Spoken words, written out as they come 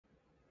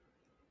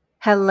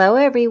Hello,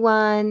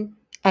 everyone,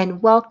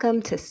 and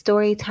welcome to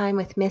Storytime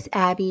with Miss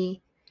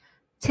Abby.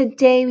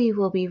 Today we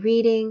will be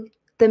reading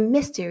The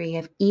Mystery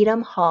of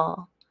Eatum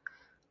Hall,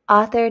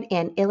 authored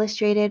and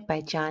illustrated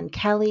by John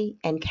Kelly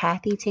and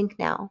Kathy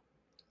Tinknell.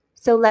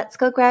 So let's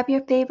go grab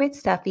your favorite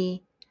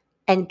stuffy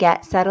and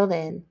get settled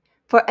in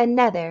for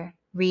another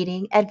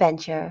reading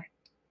adventure.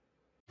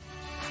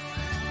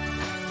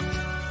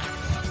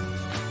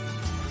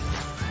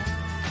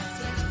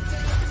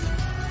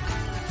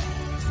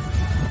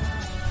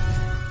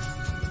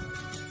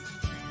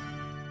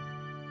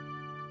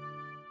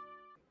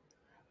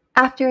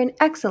 After an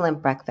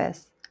excellent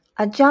breakfast,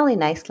 a jolly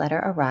nice letter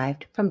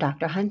arrived from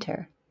Dr.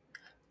 Hunter,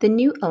 the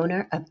new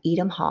owner of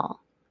Eatum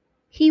Hall.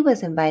 He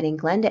was inviting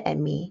Glenda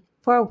and me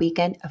for a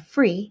weekend of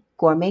free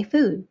gourmet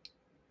food.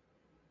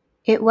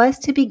 It was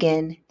to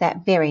begin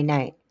that very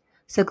night,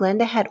 so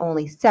Glenda had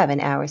only 7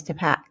 hours to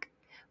pack.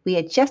 We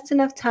had just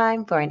enough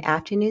time for an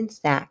afternoon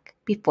snack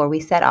before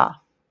we set off.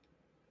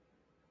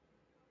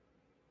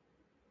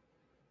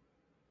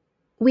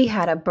 We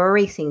had a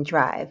bracing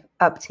drive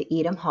up to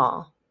Eatum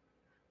Hall.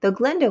 Though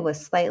Glenda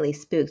was slightly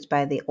spooked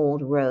by the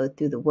old road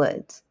through the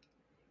woods,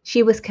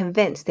 she was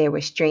convinced there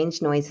were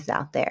strange noises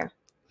out there.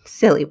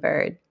 Silly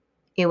bird.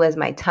 It was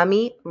my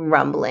tummy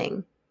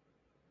rumbling.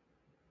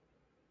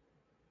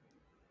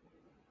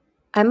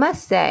 I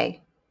must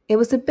say, it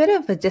was a bit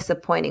of a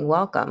disappointing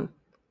welcome,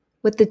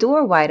 with the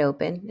door wide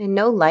open and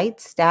no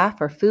lights, staff,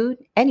 or food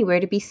anywhere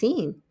to be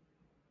seen.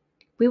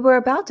 We were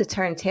about to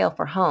turn tail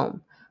for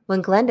home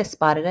when Glenda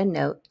spotted a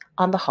note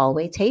on the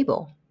hallway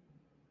table.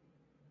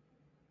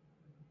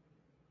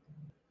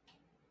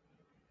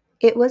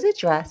 It was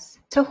addressed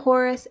to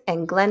Horace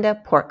and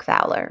Glenda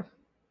Porkfowler.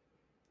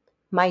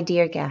 My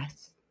dear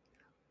guests,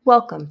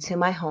 welcome to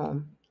my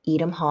home,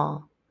 Eatum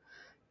Hall.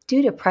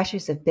 Due to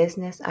pressures of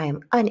business, I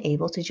am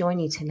unable to join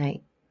you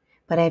tonight,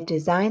 but I have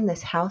designed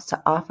this house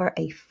to offer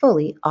a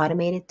fully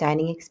automated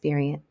dining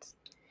experience.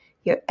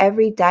 Your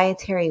every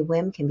dietary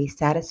whim can be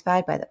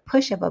satisfied by the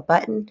push of a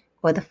button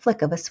or the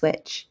flick of a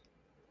switch.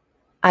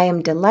 I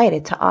am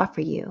delighted to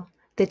offer you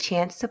the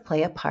chance to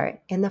play a part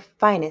in the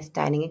finest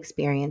dining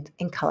experience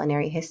in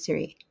culinary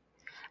history,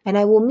 and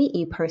I will meet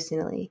you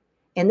personally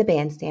in the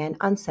bandstand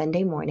on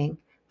Sunday morning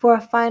for a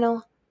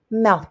final,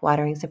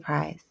 mouth-watering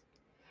surprise.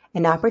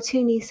 An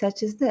opportunity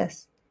such as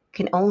this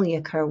can only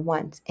occur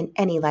once in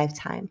any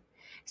lifetime,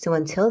 so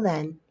until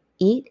then,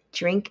 eat,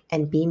 drink,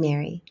 and be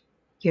merry.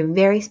 Your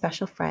very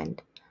special friend,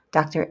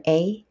 Dr.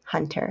 A.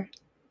 Hunter.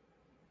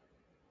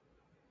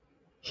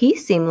 He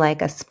seemed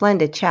like a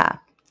splendid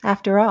chap,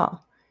 after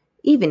all,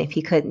 even if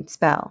he couldn't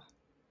spell.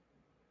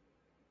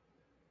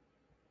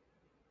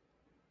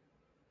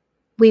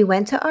 We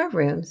went to our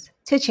rooms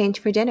to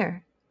change for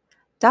dinner.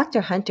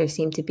 Dr. Hunter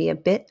seemed to be a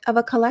bit of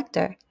a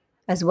collector,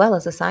 as well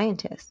as a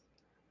scientist.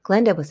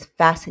 Glenda was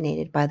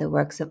fascinated by the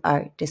works of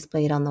art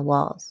displayed on the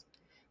walls,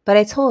 but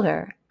I told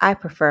her I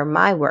prefer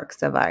my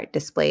works of art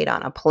displayed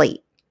on a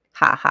plate.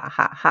 Ha ha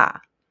ha ha.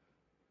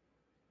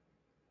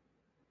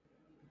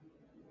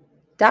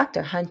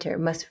 Dr. Hunter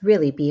must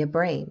really be a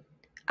brain,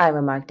 I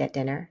remarked at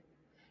dinner.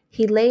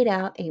 He laid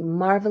out a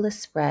marvelous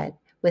spread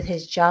with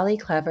his jolly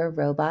clever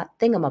robot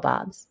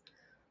thingamabobs.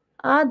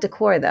 Odd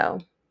decor,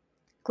 though.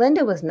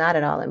 Glenda was not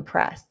at all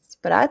impressed,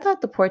 but I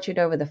thought the portrait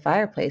over the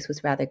fireplace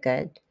was rather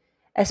good,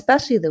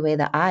 especially the way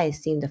the eyes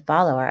seemed to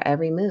follow our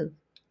every move.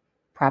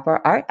 Proper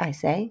art, I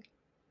say.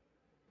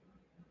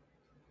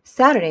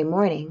 Saturday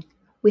morning,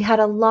 we had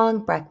a long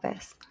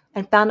breakfast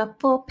and found a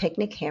full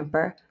picnic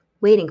hamper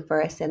waiting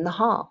for us in the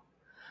hall.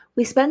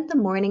 We spent the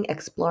morning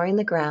exploring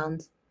the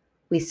grounds.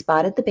 We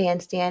spotted the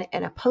bandstand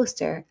and a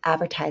poster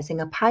advertising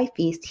a pie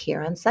feast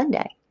here on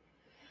Sunday.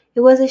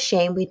 It was a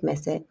shame we'd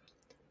miss it.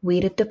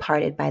 We'd have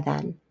departed by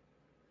then.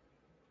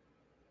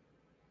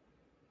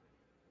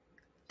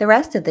 The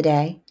rest of the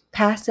day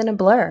passed in a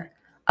blur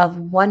of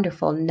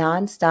wonderful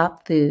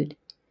non-stop food.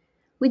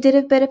 We did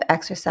a bit of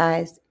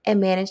exercise and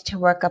managed to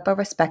work up a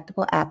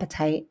respectable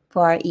appetite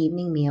for our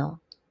evening meal.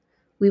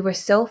 We were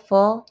so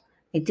full,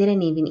 I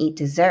didn't even eat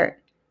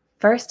dessert.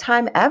 First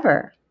time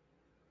ever.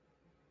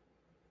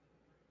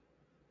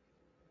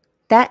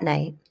 That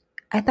night,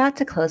 I thought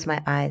to close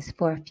my eyes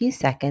for a few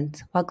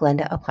seconds while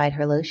Glenda applied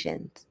her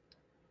lotions.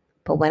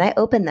 But when I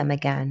opened them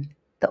again,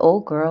 the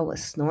old girl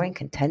was snoring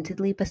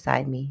contentedly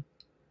beside me.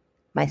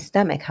 My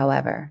stomach,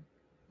 however,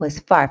 was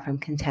far from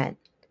content.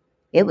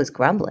 It was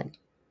grumbling.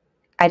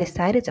 I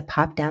decided to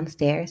pop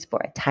downstairs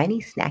for a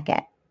tiny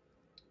snackette.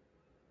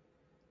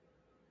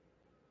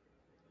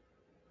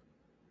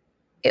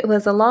 It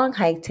was a long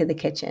hike to the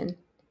kitchen.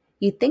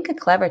 You'd think a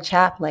clever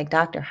chap like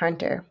Dr.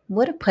 Hunter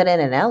would have put in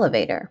an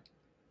elevator.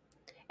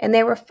 And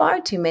there were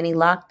far too many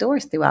locked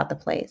doors throughout the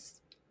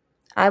place.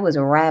 I was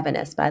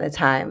ravenous by the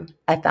time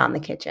I found the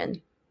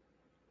kitchen.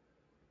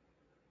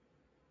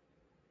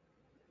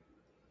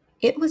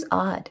 It was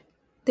odd.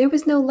 There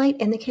was no light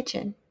in the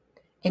kitchen,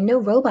 and no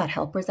robot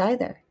helpers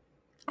either.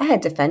 I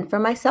had to fend for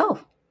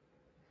myself.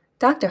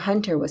 Dr.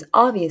 Hunter was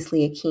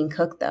obviously a keen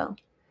cook, though.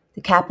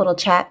 The capital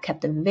chap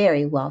kept a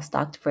very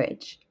well-stocked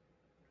fridge.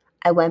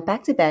 I went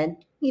back to bed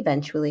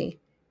eventually,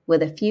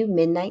 with a few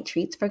midnight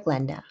treats for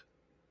Glenda.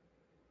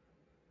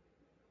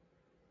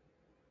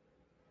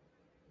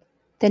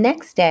 The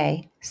next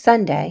day,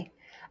 Sunday,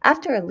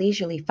 after a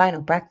leisurely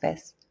final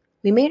breakfast,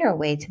 we made our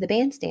way to the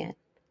bandstand.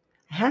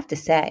 I have to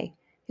say,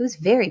 it was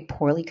very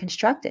poorly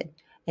constructed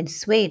and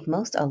swayed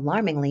most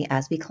alarmingly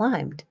as we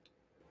climbed.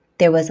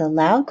 There was a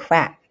loud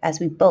crack as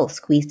we both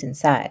squeezed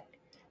inside,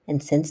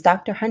 and since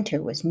Dr.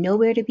 Hunter was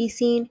nowhere to be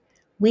seen,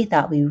 we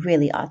thought we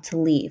really ought to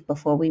leave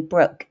before we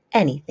broke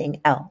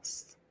anything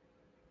else.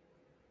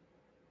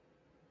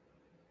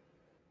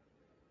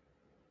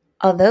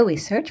 Although we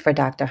searched for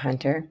Dr.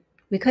 Hunter,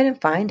 we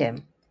couldn't find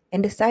him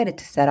and decided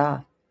to set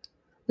off.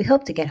 We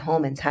hoped to get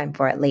home in time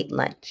for a late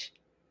lunch.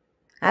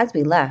 As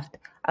we left,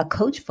 a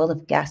coach full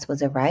of guests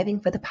was arriving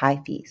for the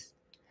pie feast.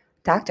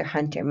 Dr.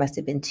 Hunter must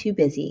have been too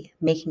busy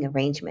making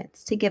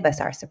arrangements to give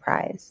us our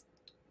surprise.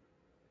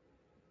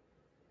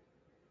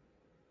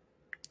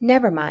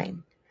 Never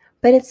mind,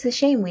 but it's a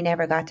shame we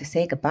never got to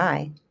say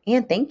goodbye,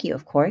 and thank you,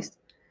 of course.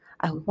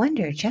 I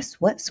wonder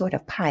just what sort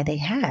of pie they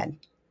had.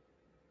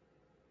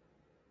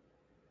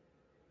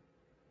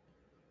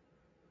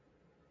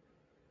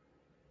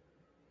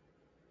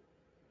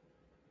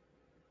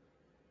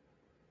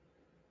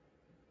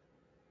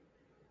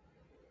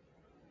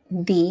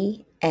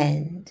 The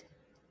end.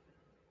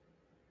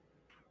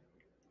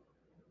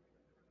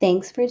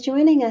 Thanks for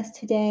joining us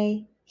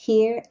today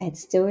here at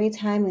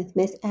Storytime with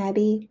Miss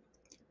Abby.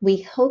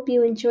 We hope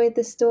you enjoyed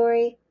the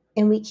story,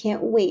 and we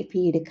can't wait for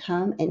you to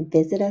come and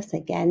visit us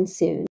again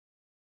soon.